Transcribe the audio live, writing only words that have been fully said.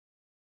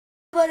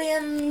Buddy,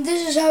 and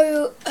this is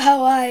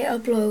how I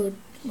upload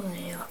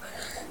my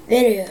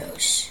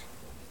videos.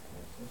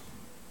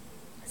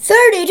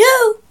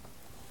 32.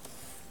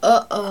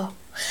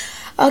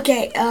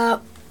 Okay.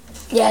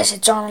 Yes,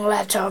 it's on a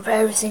laptop.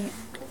 Everything.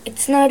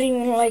 It's not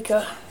even like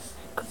a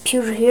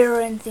computer here or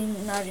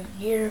anything. Not even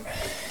here.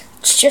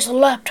 It's just a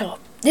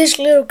laptop. This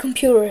little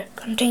computer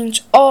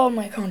contains all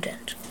my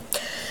content.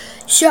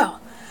 So.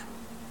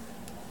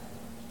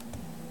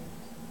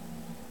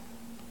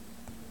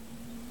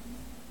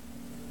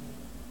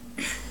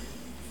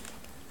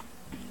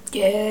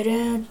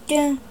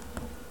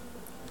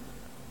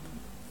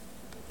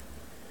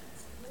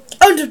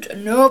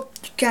 Nope,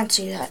 can't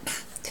see that.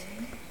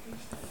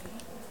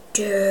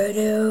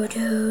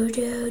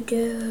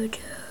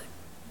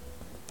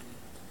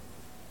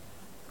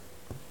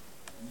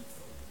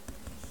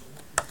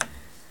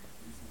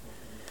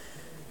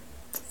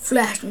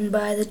 Flashing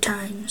by the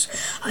times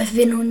I've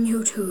been on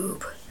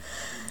YouTube.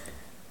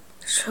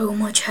 So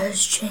much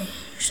has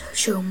changed,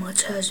 so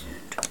much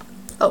hasn't.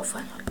 Oh,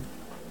 finally.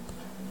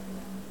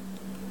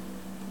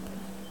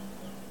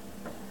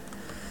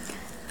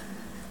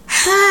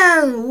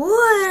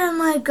 What am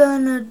I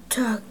gonna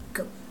talk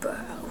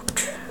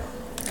about?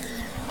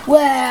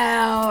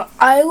 Well,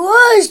 I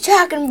was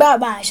talking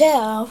about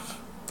myself.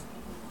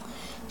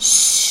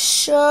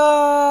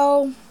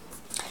 So,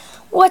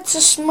 what's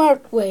a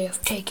smart way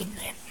of taking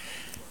it?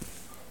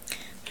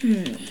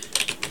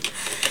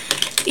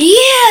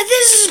 Yeah,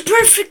 this is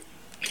perfect.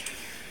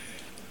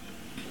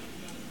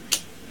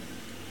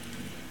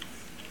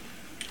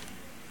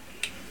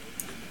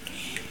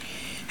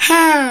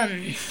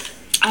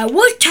 I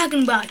was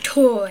talking about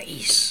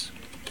toys.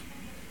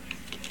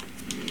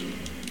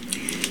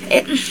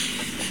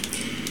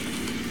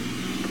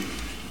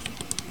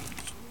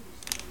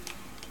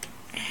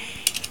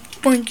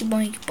 Boink,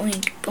 boink,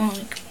 boink,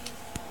 boink.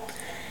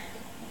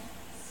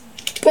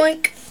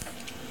 Boink,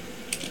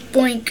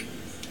 boink.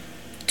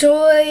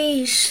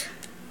 Toys.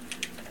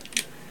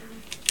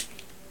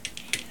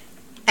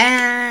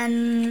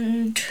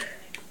 And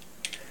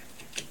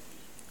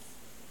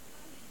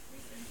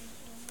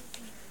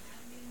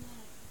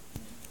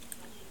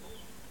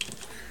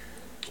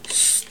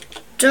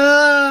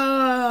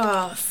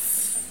stuff.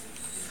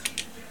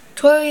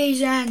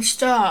 Toys and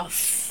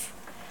stuff.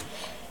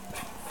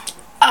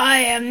 I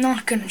am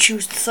not gonna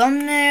choose the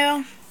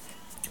thumbnail.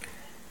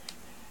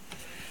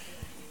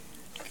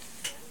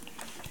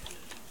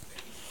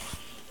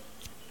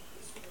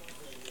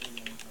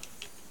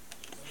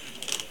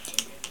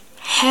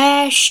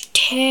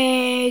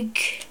 Hashtag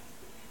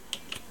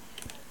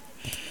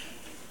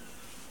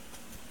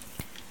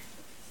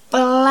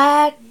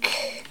Black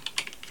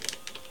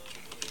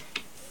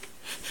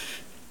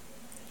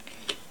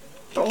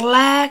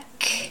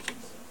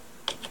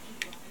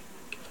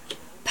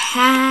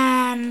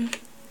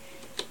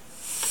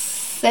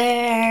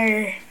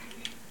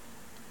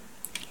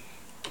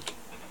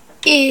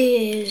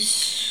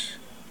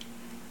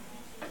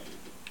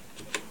Panther is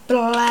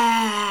Black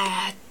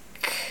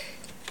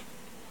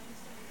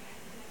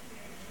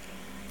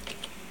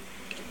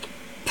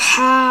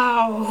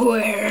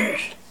Power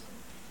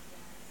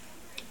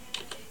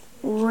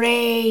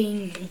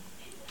Ranger.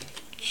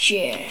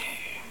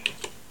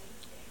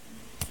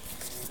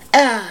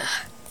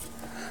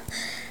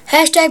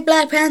 Hashtag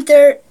Black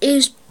Panther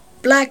is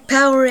Black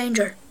Power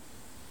Ranger.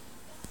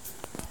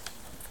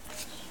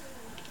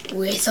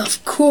 With,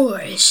 of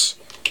course,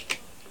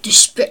 the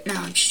spit.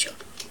 Now I'm just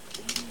joking.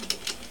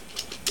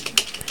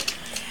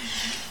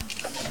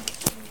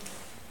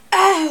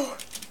 Ow!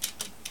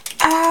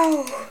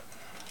 Ow!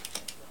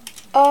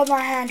 Oh,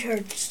 my hand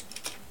hurts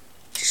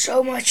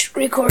so much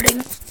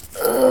recording.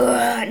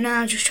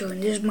 Now I'm just joking.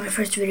 This is my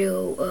first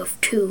video of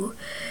 2.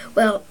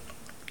 Well,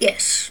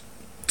 yes,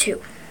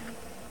 2.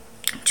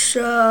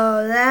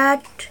 So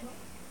that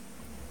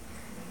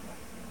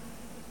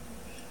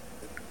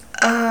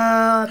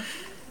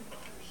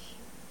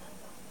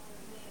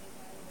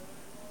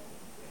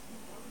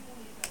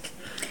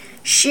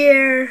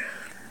share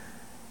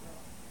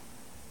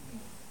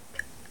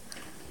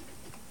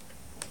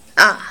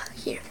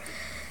here.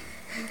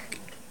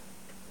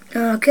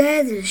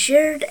 Okay, this is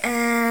shared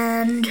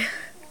and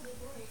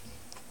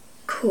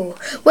cool.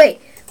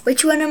 Wait,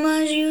 which one am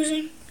I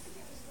using?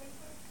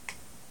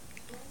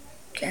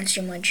 Can't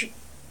see much.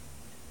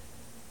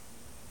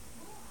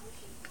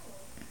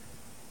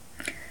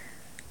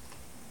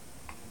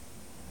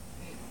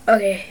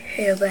 Okay,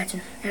 hero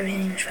button.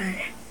 Everything is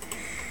fine.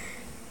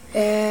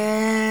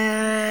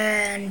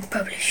 And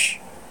publish.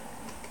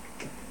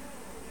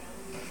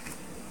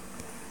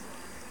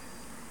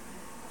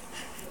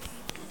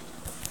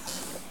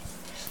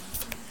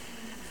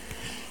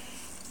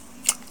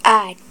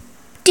 I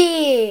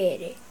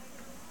did it.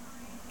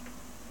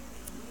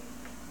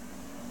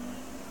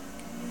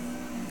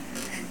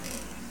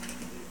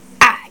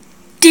 I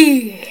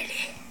did it.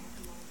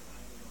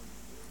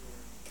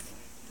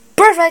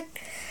 Perfect.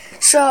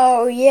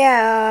 So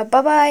yeah,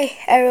 bye bye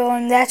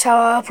everyone. That's how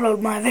I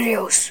upload my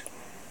videos.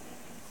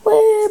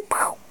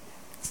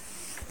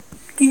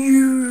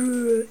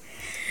 Yeah.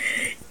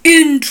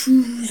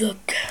 Into the